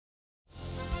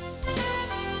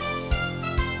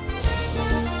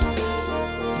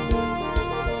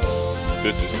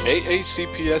This is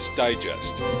AACPS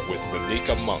Digest with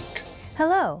Maneka Monk.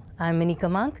 Hello, I'm Maneka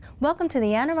Monk. Welcome to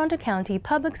the Anne Arundel County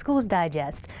Public Schools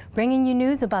Digest, bringing you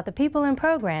news about the people and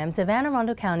programs of Anne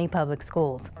Arundel County Public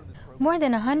Schools. More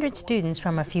than 100 students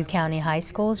from a few county high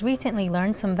schools recently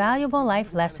learned some valuable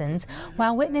life lessons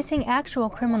while witnessing actual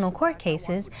criminal court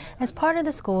cases as part of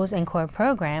the Schools in Court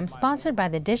program sponsored by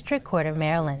the District Court of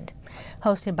Maryland.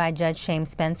 Hosted by Judge Shane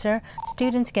Spencer,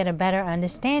 students get a better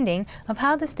understanding of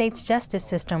how the state's justice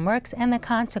system works and the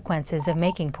consequences of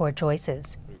making poor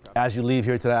choices. As you leave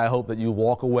here today, I hope that you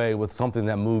walk away with something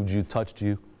that moved you, touched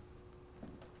you,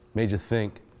 made you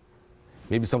think.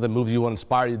 Maybe something moved you,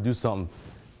 inspired you to do something.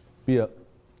 Be a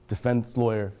defense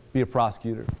lawyer, be a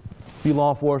prosecutor, be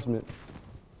law enforcement,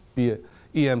 be an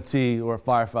EMT or a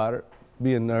firefighter,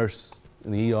 be a nurse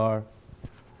in the ER.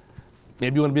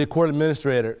 Maybe you want to be a court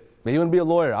administrator. Maybe you want to be a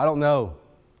lawyer. I don't know.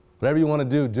 Whatever you want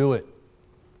to do it.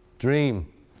 Dream.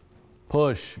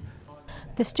 Push.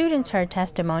 The students heard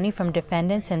testimony from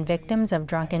defendants and victims of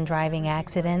drunken driving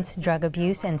accidents, drug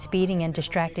abuse, and speeding and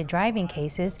distracted driving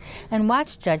cases, and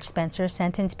watched Judge Spencer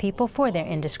sentence people for their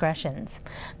indiscretions.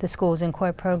 The Schools in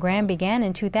Court program began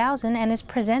in 2000 and is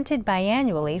presented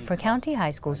biannually for county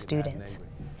high school students.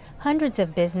 Hundreds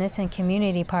of business and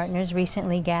community partners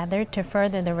recently gathered to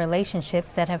further the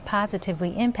relationships that have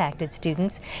positively impacted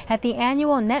students at the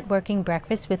annual Networking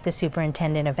Breakfast with the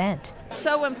Superintendent event.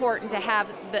 So important to have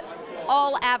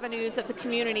all avenues of the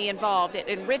community involved. It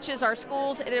enriches our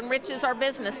schools, it enriches our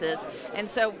businesses, and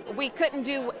so we couldn't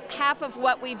do half of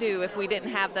what we do if we didn't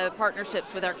have the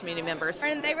partnerships with our community members.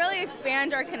 And they really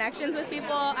expand our connections with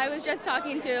people. I was just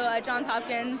talking to a Johns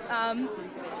Hopkins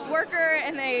worker,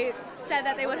 and they said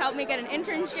that they would help me get an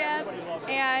internship,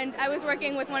 and I was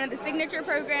working with one of the signature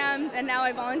programs, and now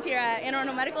I volunteer at Anne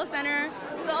Arundel Medical Center.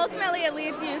 So ultimately it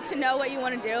leads you to know what you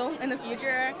want to do in the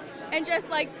future and just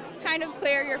kind of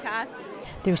clear your path.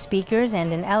 Through speakers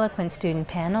and an eloquent student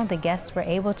panel, the guests were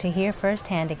able to hear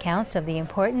firsthand accounts of the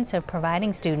importance of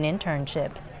providing student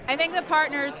internships. I think the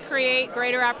partners create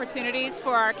greater opportunities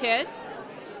for our kids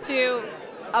to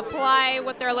apply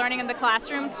what they're learning in the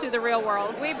classroom to the real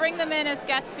world. We bring them in as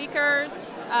guest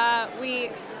speakers.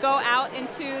 We go out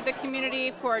into the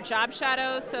community for job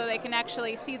shadows so they can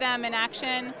actually see them in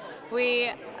action.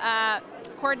 We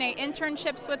coordinate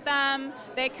internships with them.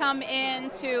 They come in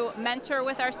to mentor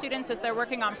with our students as they're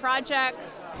working on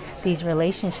projects. These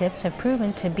relationships have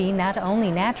proven to be not only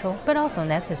natural, but also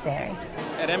necessary.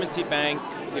 At M&T Bank,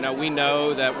 we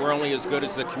know that we're only as good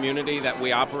as the community that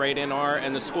we operate in are,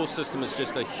 and the school system is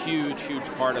just a huge, huge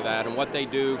part of that, and what they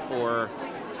do for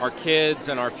our kids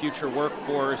and our future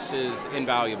workforce is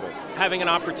invaluable. Having an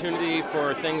opportunity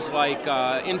for things like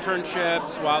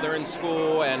internships while they're in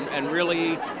school and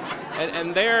really,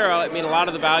 and there, a lot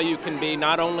of the value can be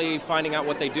not only finding out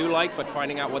what they do like, but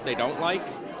finding out what they don't like.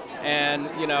 And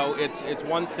it's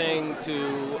one thing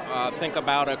to think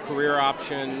about a career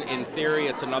option in theory.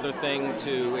 It's another thing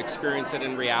to experience it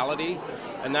in reality.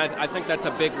 And I think that's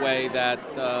a big way that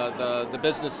the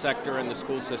business sector and the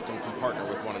school system can partner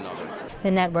with one another. The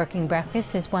Networking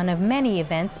Breakfast is one of many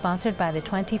events sponsored by the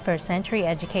 21st Century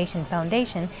Education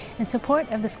Foundation in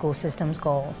support of the school system's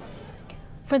goals.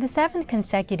 For the 7th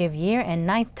consecutive year and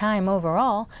 9th time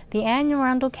overall, the Anne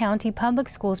Arundel County Public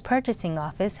Schools Purchasing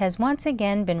Office has once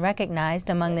again been recognized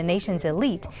among the nation's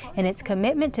elite in its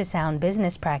commitment to sound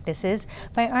business practices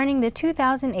by earning the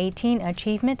 2018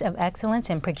 Achievement of Excellence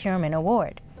in Procurement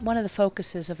Award. One of the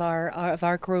focuses of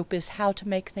our group is how to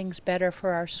make things better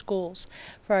for our schools,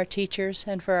 for our teachers,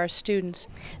 and for our students.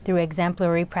 Through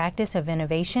exemplary practice of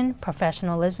innovation,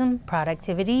 professionalism,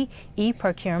 productivity,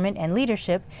 e-procurement, and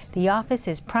leadership, the office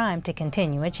is primed to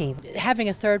continue achieving. Having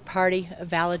a third party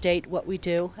validate what we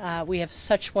do, we have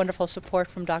such wonderful support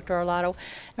from Dr. Orlado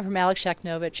and from Alex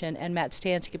Shaknovich and Matt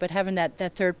Stansky, but having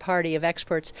that third party of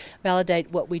experts validate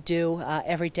what we do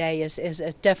every day is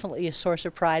definitely a source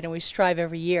of pride, and we strive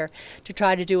every year to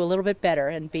try to do a little bit better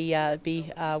and be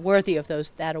worthy of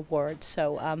that award.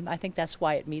 So I think that's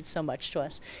why it means so much to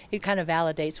us. It kind of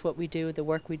validates what we do, the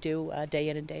work we do day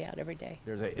in and day out every day.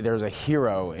 There's a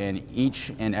hero in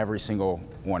each and every single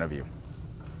one of you.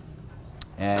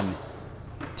 And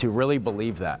to really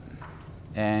believe that,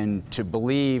 and to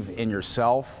believe in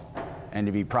yourself, and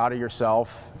to be proud of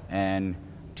yourself, and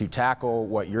to tackle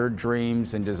what your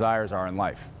dreams and desires are in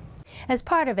life. As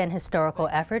part of an historical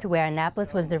effort where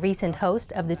Annapolis was the recent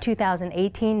host of the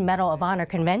 2018 Medal of Honor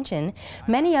Convention,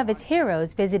 many of its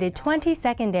heroes visited 20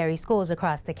 secondary schools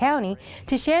across the county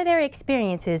to share their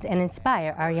experiences and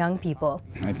inspire our young people.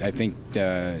 I think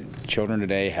children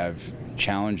today have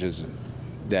challenges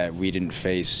that we didn't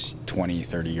face 20,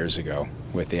 30 years ago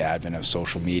with the advent of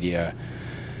social media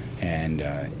and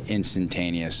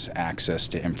instantaneous access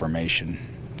to information.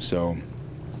 So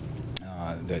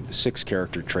the 6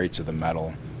 character traits of the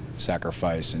medal: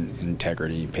 sacrifice, and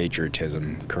integrity,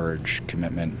 patriotism, courage,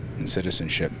 commitment, and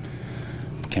citizenship,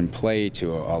 can play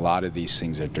to a lot of these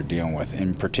things that they're dealing with,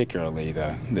 and particularly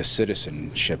the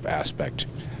citizenship aspect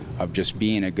of just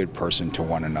being a good person to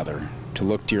one another, to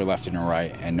look to your left and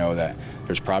right and know that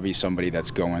there's probably somebody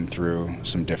that's going through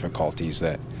some difficulties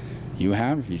that you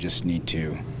have. You just need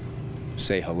to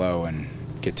say hello and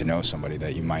get to know somebody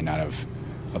that you might not have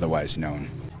otherwise known.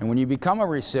 And when you become a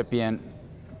recipient,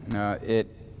 it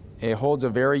holds a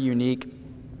very unique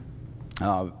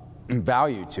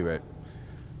value to it.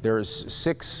 There's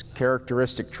 6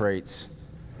 characteristic traits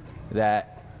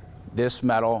that this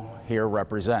medal here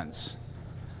represents.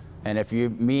 And if you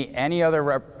meet any other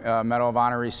Medal of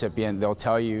Honor recipient, they'll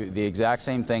tell you the exact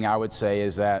same thing I would say,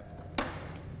 is that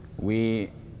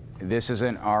this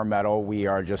isn't our medal, we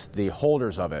are just the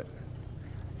holders of it.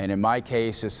 And in my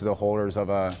case, it's the holders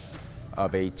of a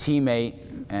teammate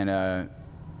and a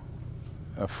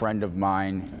friend of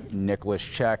mine, Nicholas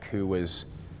Czech, who was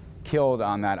killed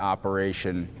on that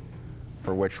operation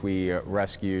for which we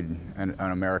rescued an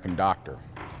American doctor.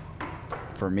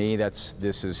 For me, this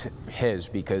is his,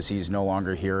 because he's no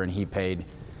longer here and he paid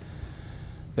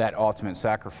that ultimate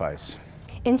sacrifice.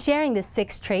 In sharing the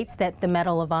 6 traits that the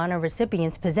Medal of Honor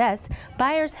recipients possess,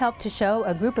 buyers helped to show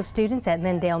a group of students at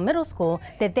Lindale Middle School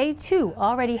that they too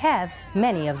already have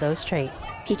many of those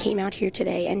traits. He came out here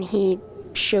today and he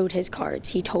showed his cards.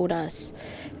 He told us,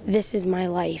 this is my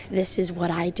life, this is what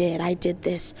I did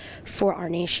this for our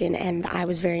nation, and I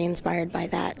was very inspired by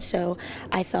that. So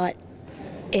I thought,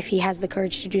 if he has the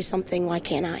courage to do something, why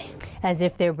can't I? As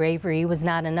if their bravery was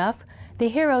not enough, the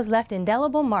heroes left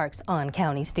indelible marks on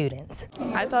county students.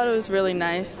 I thought it was really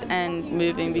nice and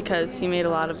moving because he made a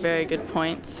lot of very good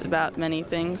points about many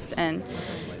things, and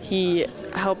he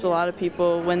helped a lot of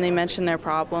people when they mentioned their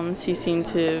problems. He seemed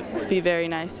to be very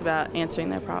nice about answering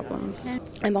their problems.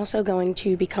 I'm also going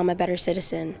to become a better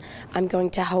citizen. I'm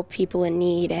going to help people in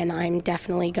need, and I'm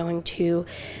definitely going to,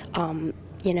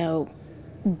 you know,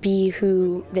 be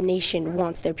who the nation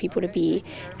wants their people to be,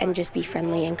 and just be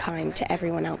friendly and kind to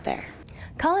everyone out there.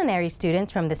 Culinary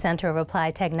students from the Center of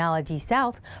Applied Technology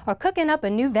South are cooking up a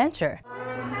new venture.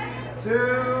 1,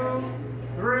 2,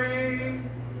 3,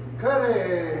 cut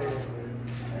it!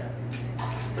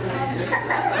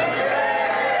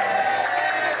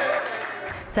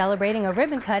 Celebrating a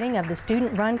ribbon cutting of the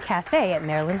student-run cafe at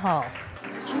Maryland Hall.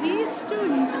 These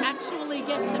students actually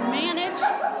get to manage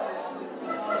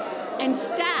and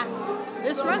staff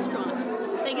this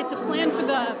restaurant. They get to plan for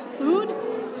the food,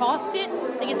 cost it,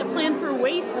 they get to plan for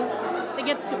waste, they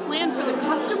get to plan for the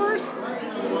customers.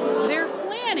 Their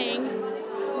planning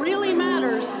really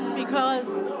matters,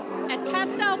 because at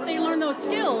Cat South they learn those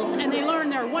skills, and they learn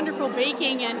their wonderful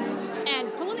baking and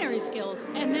culinary skills,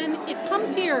 and then it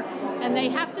comes here and they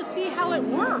have to see how it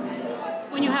works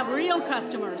when you have real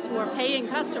customers who are paying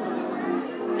customers.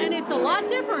 And it's a lot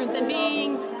different than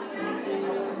being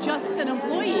just an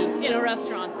employee in a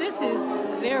restaurant. This is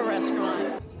their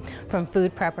restaurant. From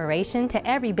food preparation to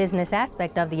every business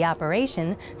aspect of the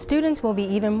operation, students will be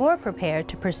even more prepared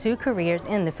to pursue careers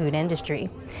in the food industry.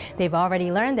 They've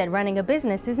already learned that running a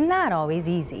business is not always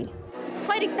easy. It's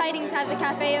quite exciting to have the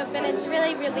cafe open. It's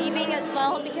really relieving as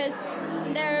well, because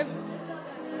there have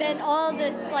been all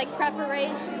the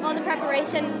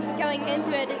preparation going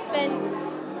into it. It's been,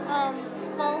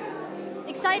 well,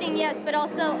 exciting, yes, but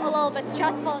also a little bit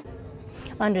stressful.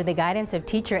 Under the guidance of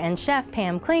teacher and chef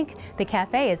Pam Klink, the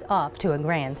cafe is off to a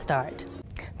grand start.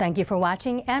 Thank you for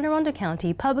watching Anne Arundel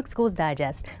County Public Schools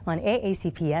Digest on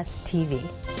AACPS-TV.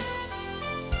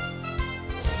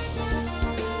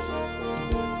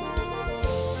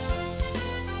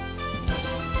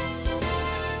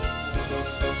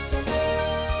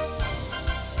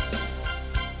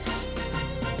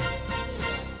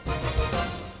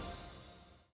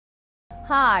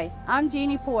 Hi, I'm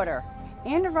Jeannie Porter.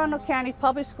 Anne Arundel County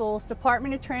Public Schools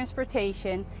Department of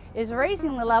Transportation is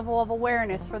raising the level of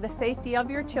awareness for the safety of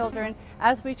your children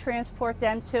as we transport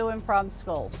them to and from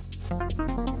school.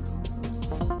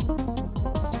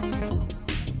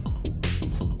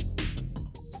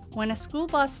 When a school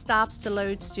bus stops to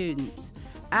load students,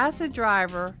 as a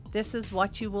driver, this is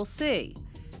what you will see.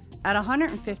 At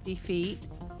 150 feet,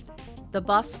 the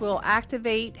bus will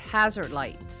activate hazard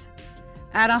lights.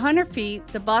 At 100 feet,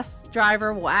 the bus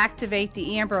driver will activate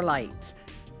the amber lights.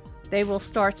 They will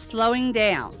start slowing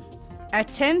down.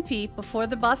 At 10 feet before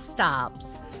the bus stops,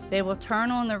 they will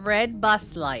turn on the red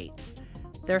bus lights.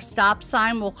 Their stop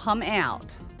sign will come out,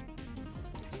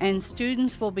 and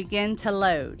students will begin to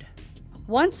load.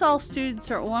 Once all students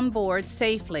are on board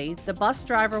safely, the bus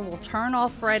driver will turn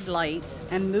off red lights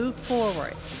and move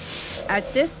forward.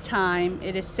 At this time,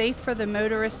 it is safe for the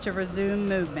motorist to resume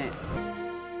movement.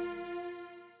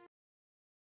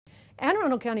 Anne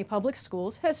Arundel County Public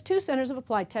Schools has 2 centers of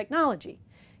applied technology,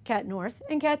 Cat North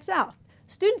and Cat South.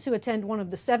 Students who attend one of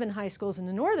the 7 high schools in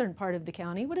the northern part of the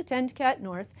county would attend Cat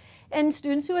North, and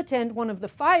students who attend one of the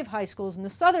 5 high schools in the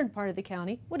southern part of the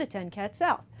county would attend Cat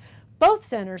South. Both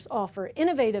centers offer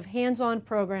innovative hands-on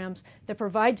programs that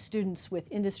provide students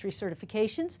with industry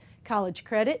certifications, college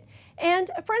credit, and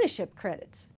apprenticeship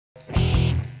credits.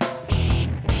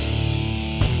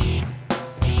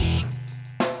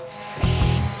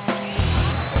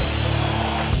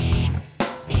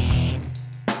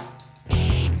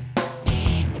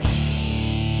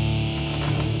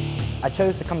 I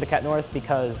chose to come to Cat North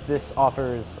because this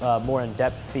offers a more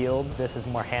in-depth field. This is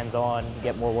more hands-on, you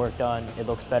get more work done, it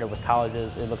looks better with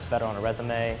colleges, it looks better on a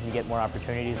resume, you get more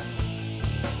opportunities.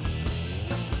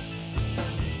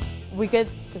 We get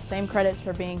the same credits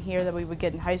for being here that we would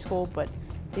get in high school, but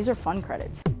these are fun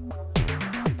credits.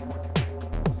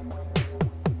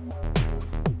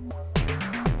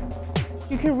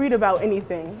 You can read about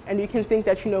anything and you can think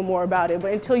that you know more about it,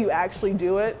 but until you actually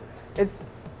do it, it's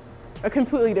a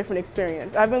completely different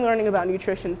experience. I've been learning about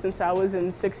nutrition since I was in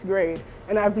 6th grade,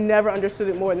 and I've never understood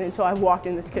it more than until I walked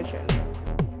in this kitchen.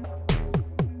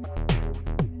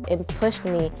 It pushed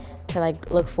me to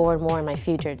look forward more in my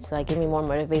future, to give me more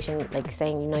motivation,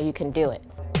 saying, you can do it.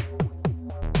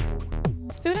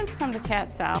 Students come to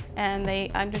Cat South and they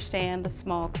understand the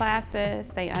small classes,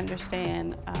 they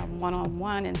understand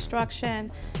one-on-one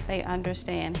instruction, they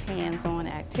understand hands-on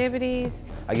activities.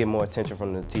 I get more attention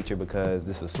from the teacher because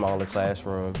this is a smaller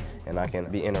classroom and I can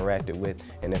be interacted with,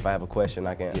 and if I have a question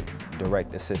I can get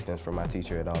direct assistance from my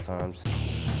teacher at all times.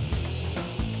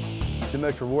 The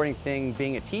most rewarding thing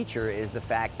being a teacher is the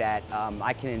fact that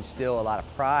I can instill a lot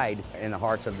of pride in the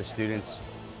hearts of the students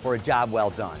for a job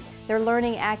well done. They're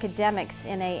learning academics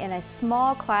in a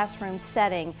small classroom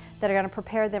setting that are going to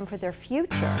prepare them for their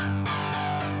future.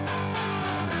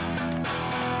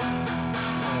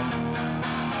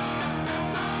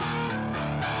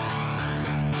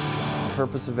 The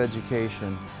purpose of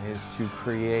education is to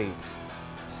create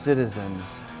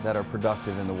citizens that are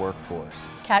productive in the workforce.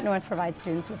 Cat North provides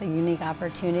students with a unique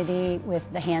opportunity with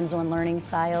the hands-on learning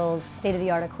styles,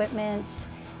 state-of-the-art equipment,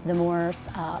 the more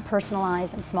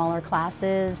personalized and smaller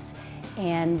classes,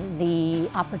 and the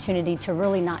opportunity to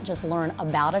really not just learn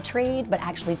about a trade, but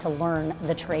actually to learn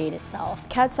the trade itself.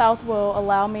 Cat South will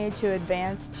allow me to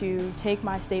advance to take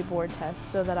my state board tests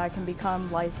so that I can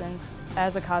become licensed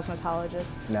as a cosmetologist.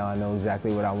 Now I know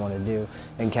exactly what I want to do,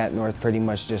 and Cat North pretty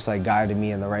much just guided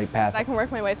me in the right path. I can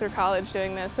work my way through college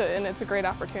doing this, and it's a great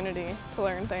opportunity to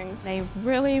learn things. They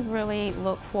really, really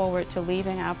look forward to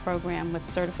leaving our program with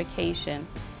certification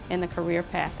in the career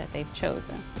path that they've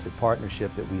chosen. The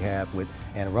partnership that we have with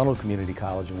Anne Arundel Community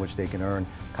College, in which they can earn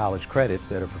college credits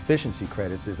that are proficiency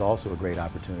credits, is also a great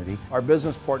opportunity. Our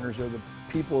business partners are the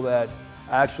people that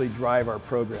actually drive our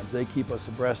programs. They keep us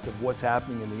abreast of what's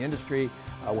happening in the industry,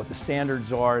 what the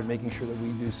standards are, and making sure that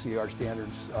we do see our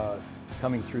standards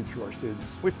coming through our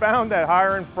students. We found that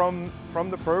hiring from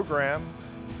the program,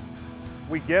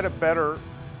 we get a better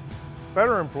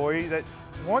employee that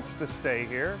wants to stay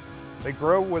here. They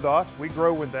grow with us, we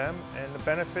grow with them, and the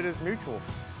benefit is mutual.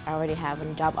 I already have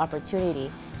a job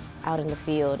opportunity out in the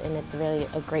field, and it's really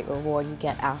a great reward you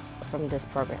get out from this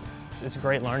program. It's a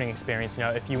great learning experience.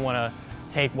 If you want to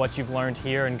take what you've learned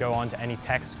here and go on to any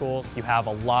tech school, you have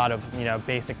a lot of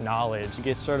basic knowledge. You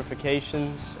get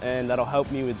certifications, and that'll help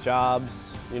me with jobs,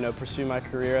 pursue my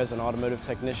career as an automotive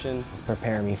technician. It's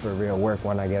preparing me for real work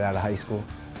when I get out of high school.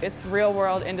 It's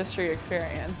real-world industry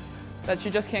experience that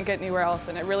you just can't get anywhere else,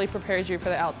 and it really prepares you for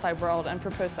the outside world and for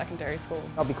post-secondary school.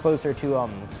 I'll be closer to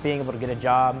being able to get a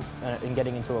job and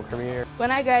getting into a career.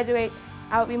 When I graduate,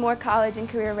 I'll be more college and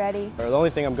career ready. The only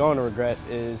thing I'm going to regret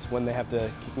is when they have to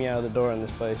kick me out of the door in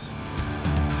this place.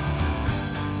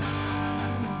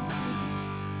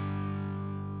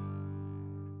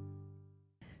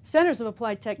 Centers of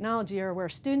Applied Technology are where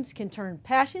students can turn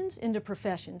passions into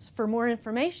professions. For more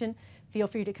information, feel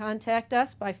free to contact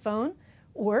us by phone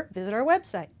or visit our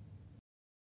website.